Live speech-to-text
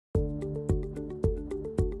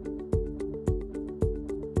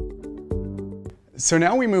So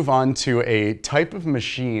now we move on to a type of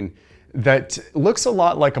machine that looks a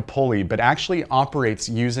lot like a pulley, but actually operates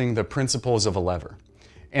using the principles of a lever.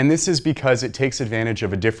 And this is because it takes advantage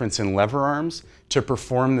of a difference in lever arms to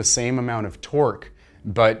perform the same amount of torque,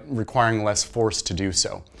 but requiring less force to do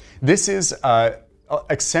so. This is an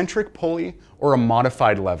eccentric pulley or a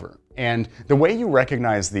modified lever. And the way you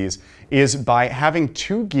recognize these is by having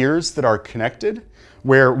two gears that are connected,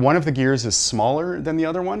 where one of the gears is smaller than the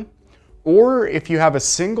other one. Or if you have a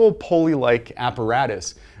single pulley-like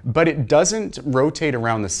apparatus, but it doesn't rotate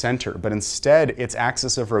around the center, but instead its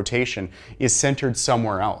axis of rotation is centered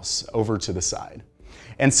somewhere else, over to the side.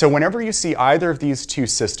 And so whenever you see either of these two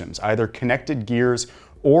systems, either connected gears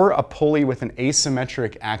or a pulley with an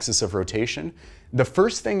asymmetric axis of rotation, the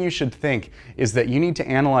first thing you should think is that you need to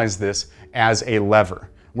analyze this as a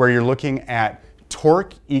lever, where you're looking at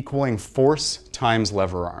torque equaling force times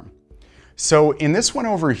lever arm. So in this one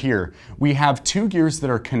over here, we have two gears that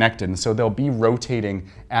are connected, and so they'll be rotating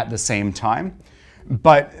at the same time.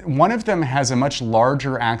 But one of them has a much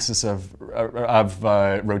larger axis of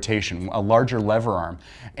rotation, a larger lever arm.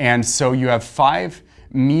 And so you have 5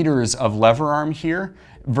 meters of lever arm here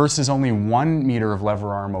versus only 1 meter of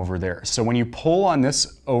lever arm over there. So when you pull on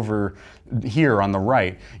this over here on the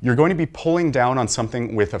right, you're going to be pulling down on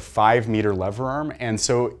something with a 5-meter lever arm, and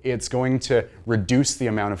so it's going to reduce the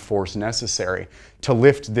amount of force necessary to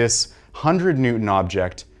lift this 100-Newton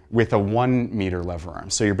object with a 1-meter lever arm.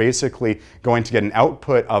 So you're basically going to get an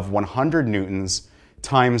output of 100 newtons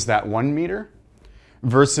times that 1 meter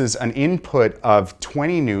versus an input of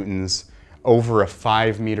 20 newtons over a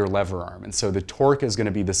 5-meter lever arm. And so the torque is going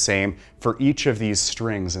to be the same for each of these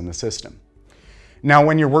strings in the system. Now,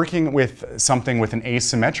 when you're working with something with an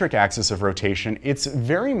asymmetric axis of rotation, it's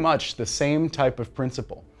very much the same type of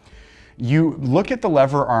principle. You look at the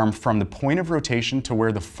lever arm from the point of rotation to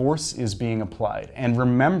where the force is being applied. And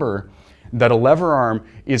remember that a lever arm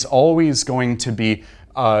is always going to be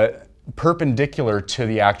perpendicular to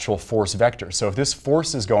the actual force vector. So if this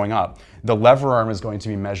force is going up, the lever arm is going to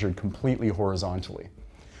be measured completely horizontally.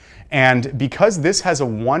 And because this has a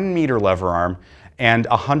 1-meter lever arm and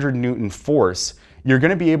a 100-Newton force, you're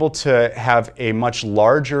going to be able to have a much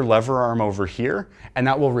larger lever arm over here, and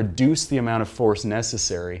that will reduce the amount of force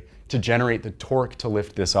necessary to generate the torque to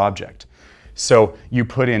lift this object. So you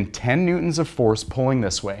put in 10 newtons of force pulling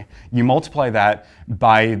this way, you multiply that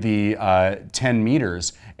by the 10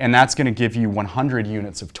 meters, and that's going to give you 100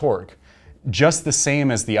 units of torque. Just the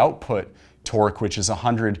same as the output torque, which is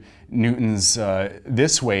 100 newtons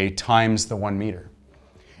this way times the 1 meter.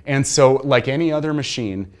 And so, like any other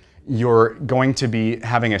machine, you're going to be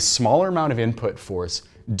having a smaller amount of input force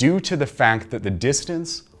due to the fact that the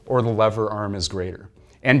distance or the lever arm is greater.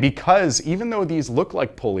 And because, even though these look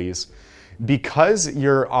like pulleys, because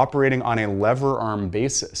you're operating on a lever arm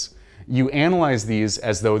basis, you analyze these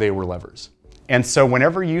as though they were levers. And so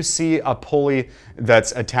whenever you see a pulley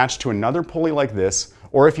that's attached to another pulley like this,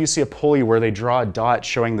 or if you see a pulley where they draw a dot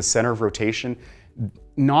showing the center of rotation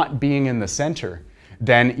not being in the center,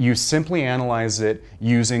 then you simply analyze it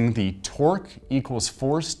using the torque equals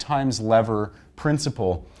force times lever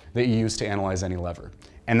principle that you use to analyze any lever.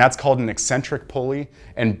 And that's called an eccentric pulley.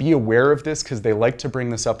 And be aware of this because they like to bring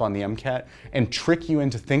this up on the MCAT and trick you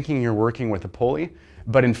into thinking you're working with a pulley.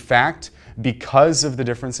 But in fact, because of the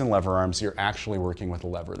difference in lever arms, you're actually working with a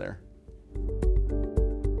lever there.